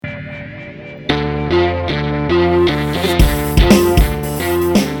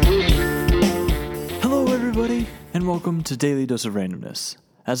Welcome to Daily Dose of Randomness.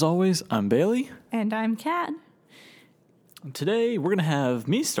 As always, I'm Bailey. And I'm Kat. Today, we're going to have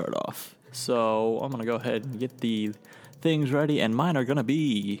me start off. So I'm going to go ahead and get the things ready, and mine are going to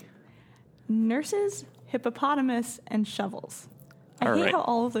be... Nurses, hippopotamus, and shovels. I All hate right. how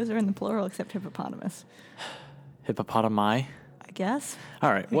all of those are in the plural except hippopotamus. Hippopotami. I guess.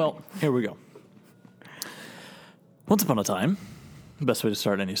 All right, well, here we go. Once upon a time, best way to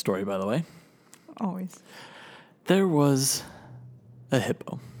start any story, by the way, Always. there was a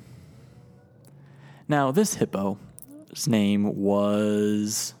hippo. Now, this hippo's name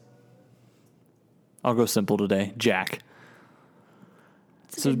was... I'll go simple today, Jack.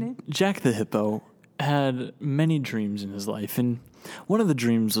 It's a So good name. Jack the hippo had many dreams in his life, and one of the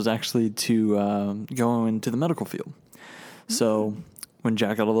dreams was actually to go into the medical field. So when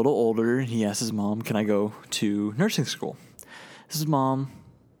Jack got a little older, he asked his mom, "Can I go to nursing school?" His mom,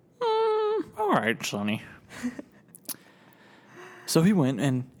 "All right, sonny." So he went,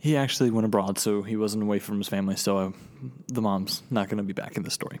 and he actually went abroad, so he wasn't away from his family, so the mom's not going to be back in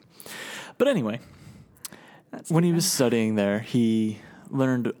the story. But anyway, That's when he too was bad. studying there, he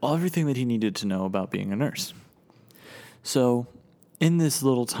learned everything that he needed to know about being a nurse. So in this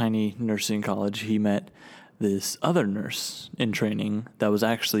little tiny nursing college, he met this other nurse in training that was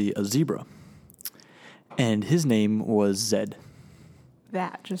actually a zebra. And his name was Zed.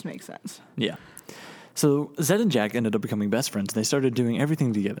 That just makes sense. Yeah. So Zed and Jack ended up becoming best friends. They started doing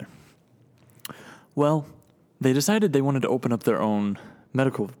everything together. Well, they decided they wanted to open up their own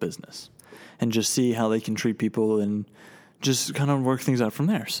medical business and just see how they can treat people and just kind of work things out from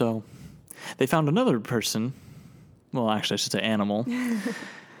there. So they found another person. Well, actually, I should say animal.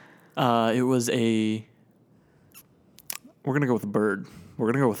 It was a... We're going to go with a bird. We're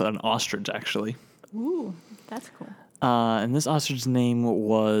going to go with an ostrich, actually. Ooh, that's cool. And this ostrich's name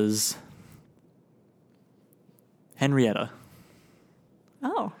was Henrietta.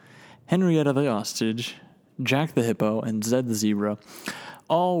 Oh, Henrietta the ostrich, Jack the hippo, and Zed the zebra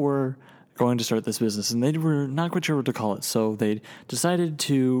all were going to start this business, and they were not quite sure what to call it, so they decided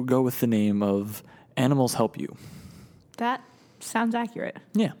to go with the name of Animals Help You. that sounds accurate.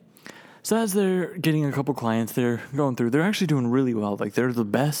 Yeah. So as they're getting a couple clients, they're going through, they're actually doing really well. Like, they're the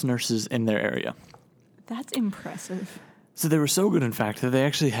best nurses in their area. That's impressive. So they were so good, in fact, that they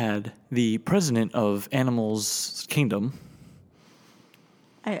actually had the president of Animals Kingdom.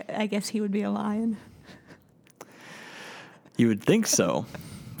 I guess he would be a lion. You would think so,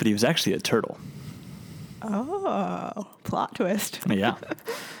 but he was actually a turtle. Oh, plot twist. Yeah.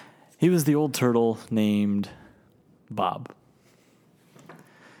 He was the old turtle named Bob.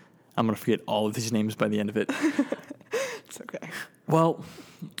 I'm going to forget all of these names by the end of it. It's okay. Well,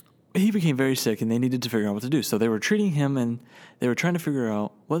 he became very sick, and they needed to figure out what to do. So they were treating him, and they were trying to figure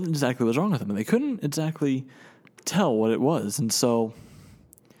out what exactly was wrong with him. And they couldn't exactly tell what it was. And so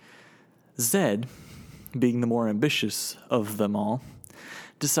Zed, being the more ambitious of them all,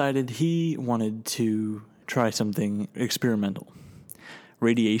 decided he wanted to try something experimental.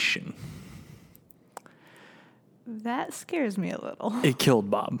 Radiation. That scares me a little. It killed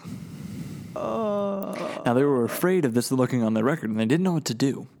Bob. Oh. Now, they were afraid of this looking on their record, and they didn't know what to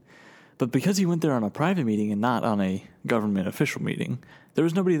do. But because he went there on a private meeting and not on a government official meeting, there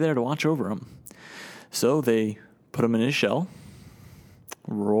was nobody there to watch over him. So they put him in his shell,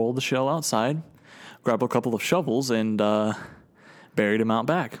 rolled the shell outside, grabbed a couple of shovels, and buried him out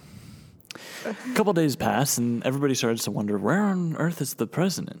back. A couple days passed, and everybody started to wonder, where on earth is the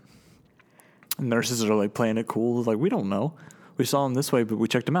president? And nurses are like playing it cool, like, we don't know. We saw him this way, but we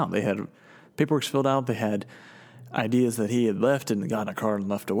checked him out. They had paperwork filled out. They had ideas that he had left and got in a car and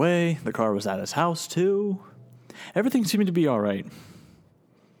left away. The car was at his house, too. Everything seemed to be all right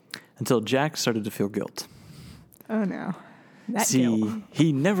until Jack started to feel guilt. Oh, no. That See, guilt.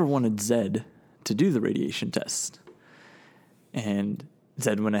 he never wanted Zed to do the radiation test. And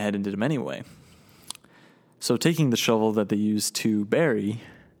Zed went ahead and did them anyway. So taking the shovel that they used to bury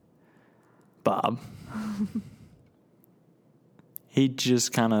Bob, he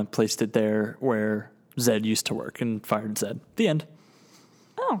just kind of placed it there where Zed used to work and fired Zed. The end.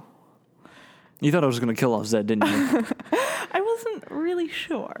 Oh, You thought I was going to kill off Zed, didn't you? I wasn't really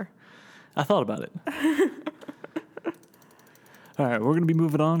sure. I thought about it. All right, we're going to be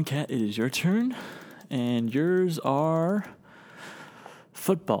moving on. Kat, it is your turn. And yours are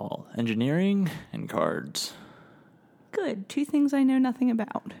football, engineering, and cards. Good. Two things I know nothing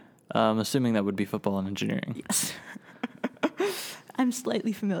about. I'm assuming that would be football and engineering. Yes. I'm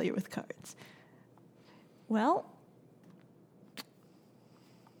slightly familiar with cards. Well,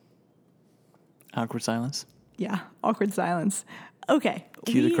 Awkward silence. yeah, awkward silence. Okay.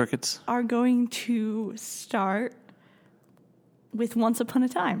 Cue the we crickets. are going to start with Once Upon a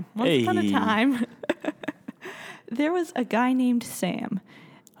Time. Once upon a Hey. time, there was a guy named Sam.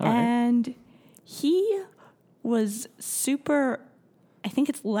 All right. And he was super, I think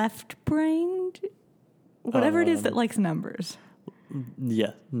it's left-brained, whatever it is that likes numbers.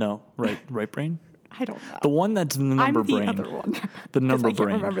 Yeah, no, right brain? I don't know. The one that's the number I'm the brain. other one. The 'Cause number I can't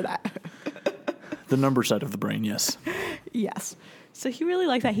brain. remember that. The number side of the brain, yes. Yes. So he really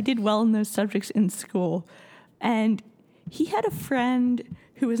liked that. He did well in those subjects in school. And he had a friend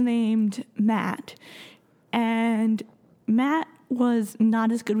who was named Matt. And Matt was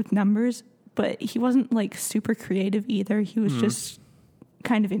not as good with numbers, but he wasn't like super creative either. He was just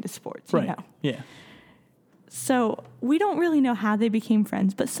kind of into sports, you Right. know. Yeah. So we don't really know how they became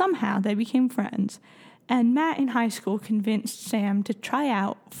friends, but somehow they became friends. And Matt in high school convinced Sam to try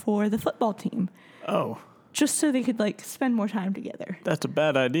out for the football team, Oh, just so they could like spend more time together. that's a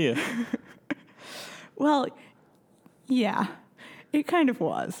bad idea. Well, yeah, it kind of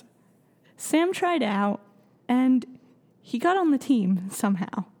was. Sam tried out and he got on the team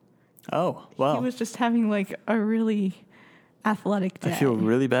somehow. Oh, wow. He was just having like a really athletic day. I feel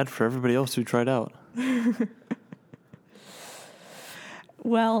really bad for everybody else who tried out.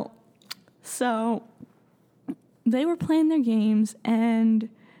 Well, so they were playing their games, and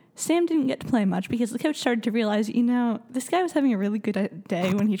Sam didn't get to play much because the coach started to realize, you know, this guy was having a really good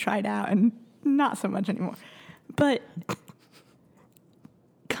day when he tried out, and not so much anymore. But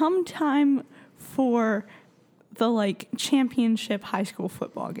come time for the like championship high school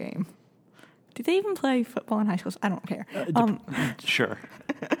football game. Do they even play football in high schools? I don't care. Sure.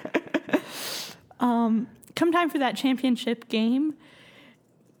 Come time for that championship game,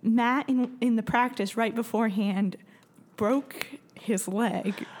 Matt in the practice right beforehand broke his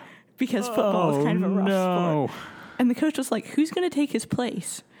leg because football is kind of a rough sport. And the coach was like, who's going to take his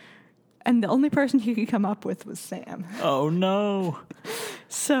place? And the only person he could come up with was Sam. Oh, no.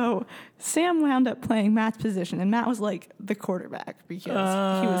 So Sam wound up playing Matt's position, and Matt was like the quarterback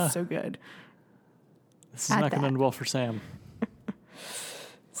because he was so good. This is At not going to that. end well for Sam.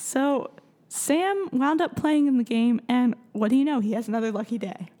 So Sam wound up playing in the game, and what do you know? He has another lucky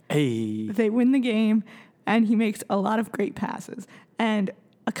day. Hey. They win the game, and he makes a lot of great passes. And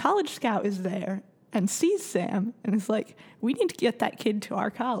a college scout is there and sees Sam and is like, we need to get that kid to our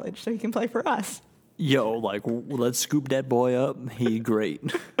college so he can play for us. Yo, like, let's scoop that boy up. He great.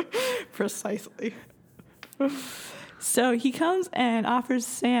 Precisely. So he comes and offers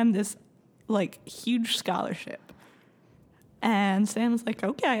Sam this, like, huge scholarship. And Sam's like,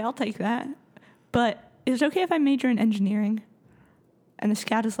 okay, I'll take that. But is it okay if I major in engineering? And the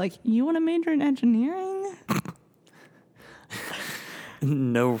scout is like, you want to major in engineering?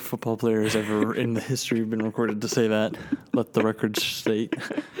 No football player has ever in the history been recorded to say that. Let the record state.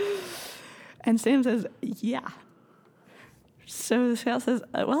 And Sam says, yeah. So the scout says,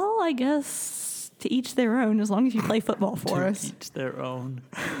 well, I guess to each their own as long as you play football for To us. each their own.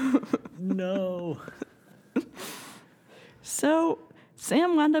 No. So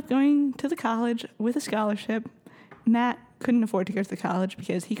Sam wound up going to the college with a scholarship. Matt couldn't afford to go to the college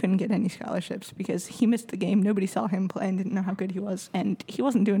because he couldn't get any scholarships because he missed the game. Nobody saw him play and didn't know how good he was. And he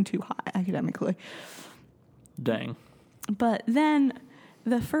wasn't doing too hot academically. Dang. But then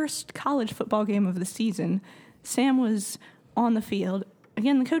the first college football game of the season, Sam was on the field.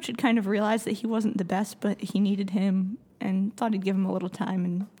 Again, the coach had kind of realized that he wasn't the best, but he needed him and thought he'd give him a little time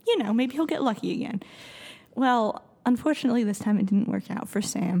and, you know, maybe he'll get lucky again. Well, unfortunately, this time it didn't work out for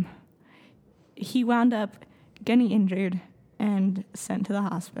Sam. He wound up getting injured and sent to the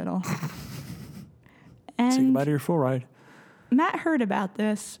hospital. Say And goodbye to your full ride. Matt heard about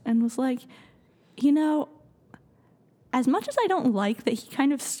this and was like, you know, as much as I don't like that he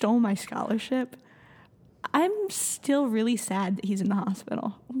kind of stole my scholarship, I'm still really sad that he's in the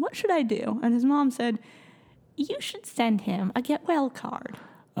hospital. What should I do? And his mom said, you should send him a get well card.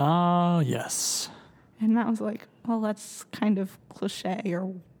 Ah, yes. And Matt was like, well, that's kind of cliche,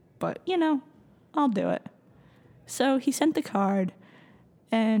 but, you know, I'll do it. So he sent the card,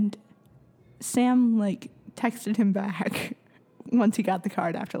 and Sam, like, texted him back once he got the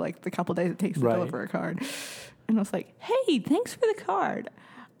card after, like, the couple days it takes to Right. deliver a card. And I was like, hey, thanks for the card.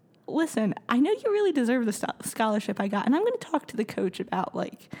 Listen, I know you really deserve the scholarship I got, and I'm going to talk to the coach about,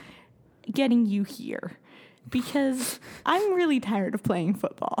 like, getting you here because I'm really tired of playing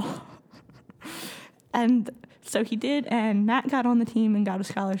football. And so he did, and Matt got on the team and got a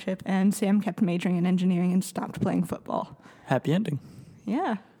scholarship, and Sam kept majoring in engineering and stopped playing football. Happy ending.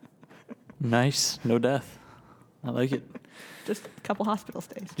 Yeah, Nice. No death. I like it. just a couple hospital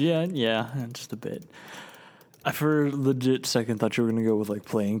stays. Yeah, just a bit. I for a legit second thought you were going to go with, like,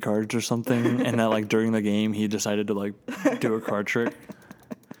 playing cards or something, and that, like, during the game he decided to, like, do a card trick.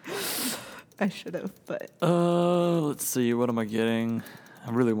 I should have, but... Let's see. What am I getting?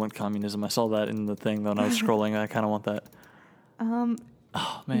 I really want communism. I saw that in the thing, though, and I was scrolling. I kind of want that.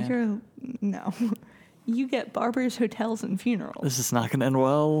 Oh, man. No. You get barbers, hotels, and funerals. This is not going to end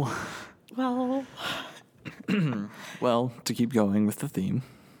well. Well... Well, to keep going with the theme,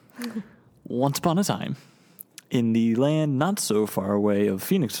 once upon a time, in the land not so far away of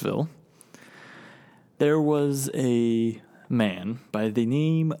Phoenixville, there was a man by the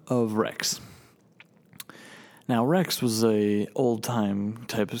name of Rex. Now, Rex was a old-time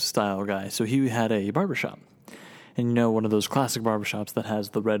type of style guy, so he had a barbershop. And you know, one of those classic barbershops that has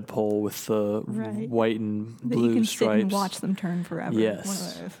the red pole with the white and blue that you can stripes. Sit and watch them turn forever.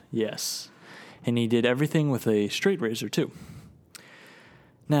 Yes, yes. And he did everything with a straight razor, too.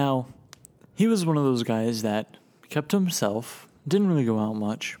 Now, he was one of those guys that kept to himself, didn't really go out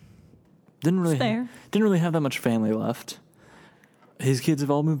much, didn't really have that much family left. His kids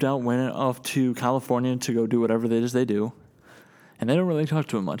have all moved out, went off to California to go do whatever it is they do, and they don't really talk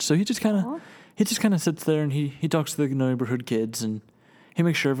to him much. So he just kind of sits there and he talks to the neighborhood kids, and he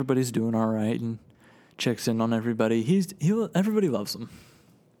makes sure everybody's doing all right and checks in on everybody. Everybody loves him.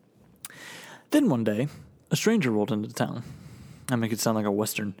 Then one day, a stranger rolled into town. I make it sound like a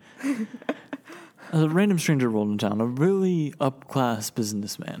Western. A random stranger rolled into town, a really up-class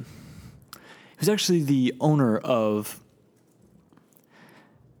businessman. He was actually the owner of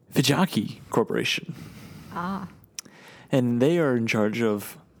Fijaki Corporation. Ah. And they are in charge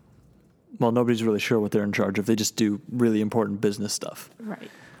of, well, nobody's really sure what they're in charge of. They just do really important business stuff.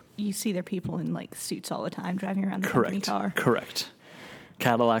 Right. You see their people in, like, suits all the time driving around the company car. Correct.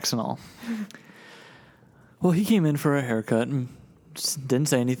 Cadillacs and all. Well, he came in for a haircut and didn't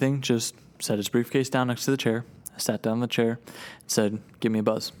say anything, just set his briefcase down next to the chair, sat down in the chair, and said, "Give me a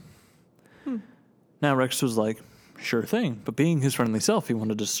buzz." Now, Rex was like, "Sure thing," but being his friendly self, he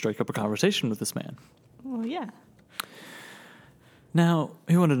wanted to strike up a conversation with this man. Well, yeah. Now,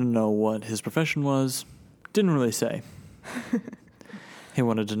 he wanted to know what his profession was, didn't really say. He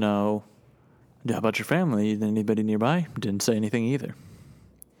wanted to know, how about your family? Anybody nearby? Didn't say anything either.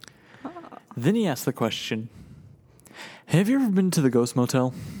 Then he asked the question, "Have you ever been to the Ghost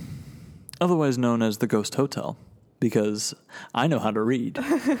Motel?" Otherwise known as the Ghost Hotel, because I know how to read.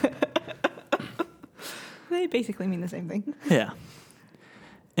 They basically mean the same thing. Yeah.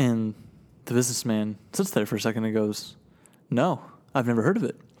 And the businessman sits there for a second and goes, "No, I've never heard of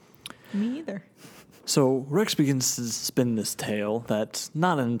it." Me either. So Rex begins to spin this tale that's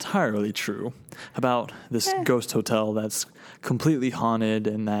not entirely true about this ghost hotel that's completely haunted,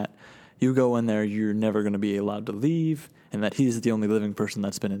 and that you go in there, you're never going to be allowed to leave, and that he's the only living person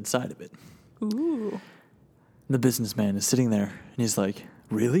that's been inside of it. Ooh. The businessman is sitting there, and he's like,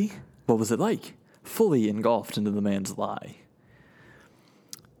 "Really? What was it like?" Fully engulfed into the man's lie.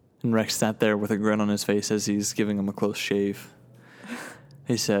 And Rex sat there with a grin on his face as he's giving him a close shave.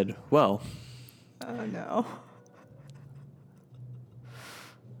 He said, "Well..." Oh, no.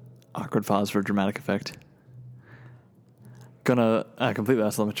 Awkward pause for dramatic effect. I completely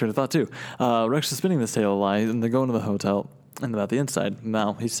lost my train of thought, too. Rex is spinning this tale of lies, and they go into the hotel, and about the inside.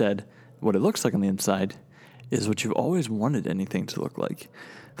 Now, he said, what it looks like on the inside is what you've always wanted anything to look like.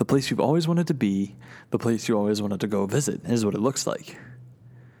 The place you've always wanted to be, the place you always wanted to go visit, is what it looks like.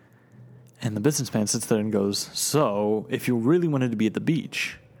 And the businessman sits there and goes, "So, if you really wanted to be at the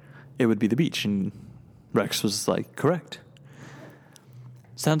beach, it would be the beach." And Rex was like, "Correct.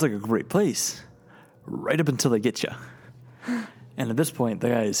 Sounds like a great place. Right up until they get you." And at this point, the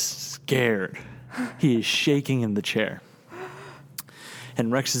guy is scared. He is shaking in the chair.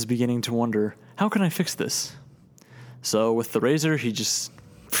 And Rex is beginning to wonder, how can I fix this? So with the razor, he just,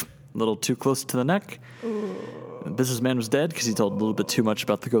 a little too close to the neck. The businessman was dead because he told a little bit too much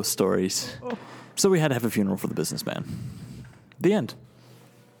about the ghost stories. So we had to have a funeral for the businessman. The end.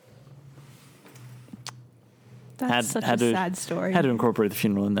 That's such a sad story. Had to incorporate the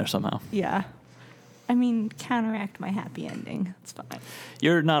funeral in there somehow. Yeah. I mean, counteract my happy ending. It's fine.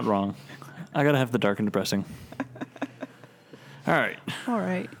 You're not wrong. I gotta have the dark and depressing. All right. All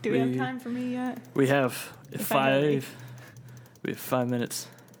right. Do we have time for me yet? We have 5. We have 5 minutes.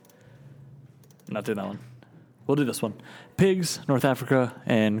 Not do that one. We'll do this one. Pigs, North Africa,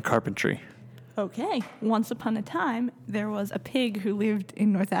 and carpentry. Okay. Once upon a time, there was a pig who lived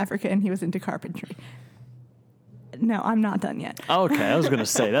in North Africa, and he was into carpentry. No, I'm not done yet. Okay, I was going to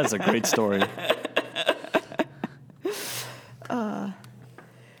say, that's a great story.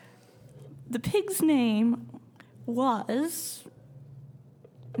 The pig's name was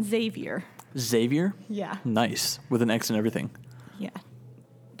Xavier. Xavier? Yeah. Nice. With an X and everything. Yeah.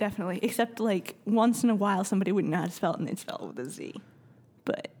 Definitely. Except, like, once in a while somebody wouldn't know how to spell it and they'd spell it with a Z.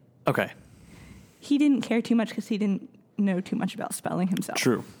 But Okay. he didn't care too much because he didn't know too much about spelling himself.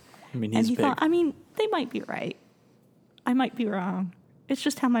 True. I mean, And he's he big. thought, I mean, they might be right. I might be wrong. It's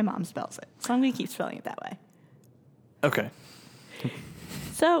just how my mom spells it. So I'm going to keep spelling it that way. Okay.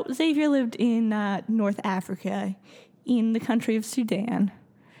 So Xavier lived in North Africa in the country of Sudan.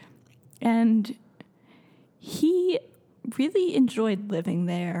 And he really enjoyed living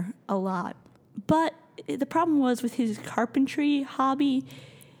there a lot. But the problem was with his carpentry hobby,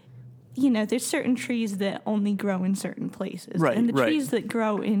 you know, there's certain trees that only grow in certain places. Right, and the right. trees that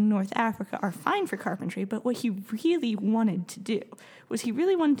grow in North Africa are fine for carpentry, but what he really wanted to do was he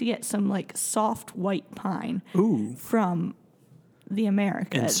really wanted to get some, like, soft white pine Ooh. from the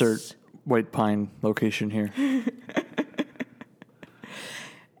Americas. Insert white pine location here.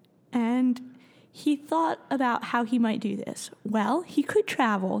 And he thought about how he might do this. Well, he could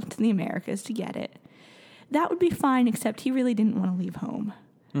travel to the Americas to get it. That would be fine, except he really didn't want to leave home.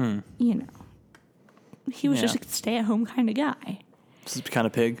 You know. He was Yeah. just a stay-at-home kind of guy. This is kind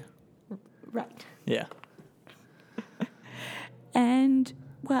of pig. Right. Yeah. And,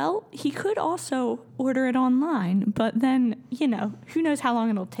 well, he could also order it online, but then, you know, who knows how long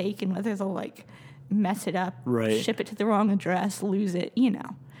it'll take and whether they'll, like, mess it up, Right. ship it to the wrong address, lose it, you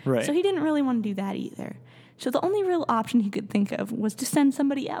know. Right. So he didn't really want to do that either. So the only real option he could think of was to send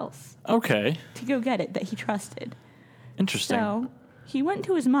somebody else Okay. to go get it that he trusted. Interesting. So he went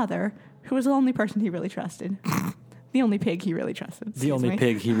to his mother, who was the only person he really trusted. The only pig he really trusted. The only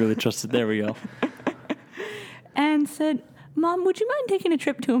pig he really trusted. There we go. And said, Mom, would you mind taking a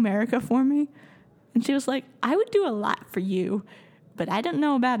trip to America for me? And she was like, I would do a lot for you, but I don't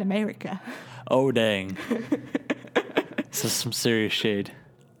know about America. Oh, dang. This is some serious shade.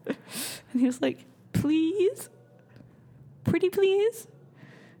 And he was like, please? Pretty please?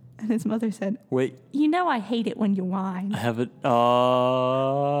 And his mother said, Wait, you know I hate it when you whine. I have it.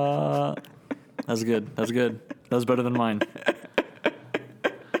 That's good. That's good. That was better than mine. I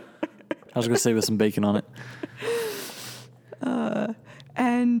was going to say with some bacon on it.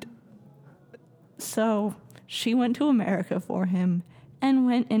 And so she went to America for him and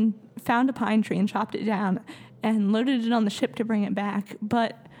went and found a pine tree and chopped it down and loaded it on the ship to bring it back.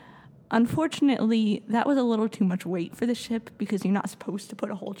 But unfortunately, that was a little too much weight for the ship because you're not supposed to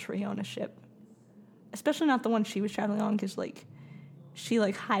put a whole tree on a ship. Especially not the one she was traveling on because, like, she,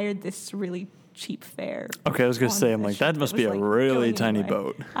 like, hired this really cheap fare. Okay, I was going to on say, I'm the like, ship that must was, be a like, really going tiny away.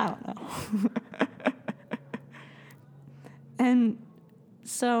 boat. I don't know. And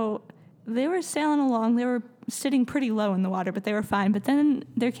so they were sailing along. They were sitting pretty low in the water, but they were fine. But then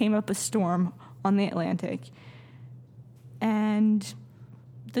there came up a storm on the Atlantic, and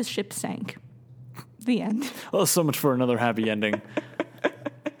the ship sank. The end. Oh, so much for another happy ending.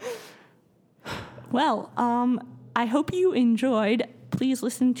 Well, I hope you enjoyed. Please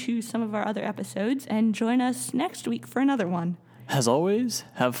listen to some of our other episodes and join us next week for another one. As always,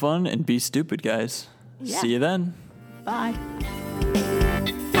 have fun and be stupid, guys. Yeah. See you then. Bye.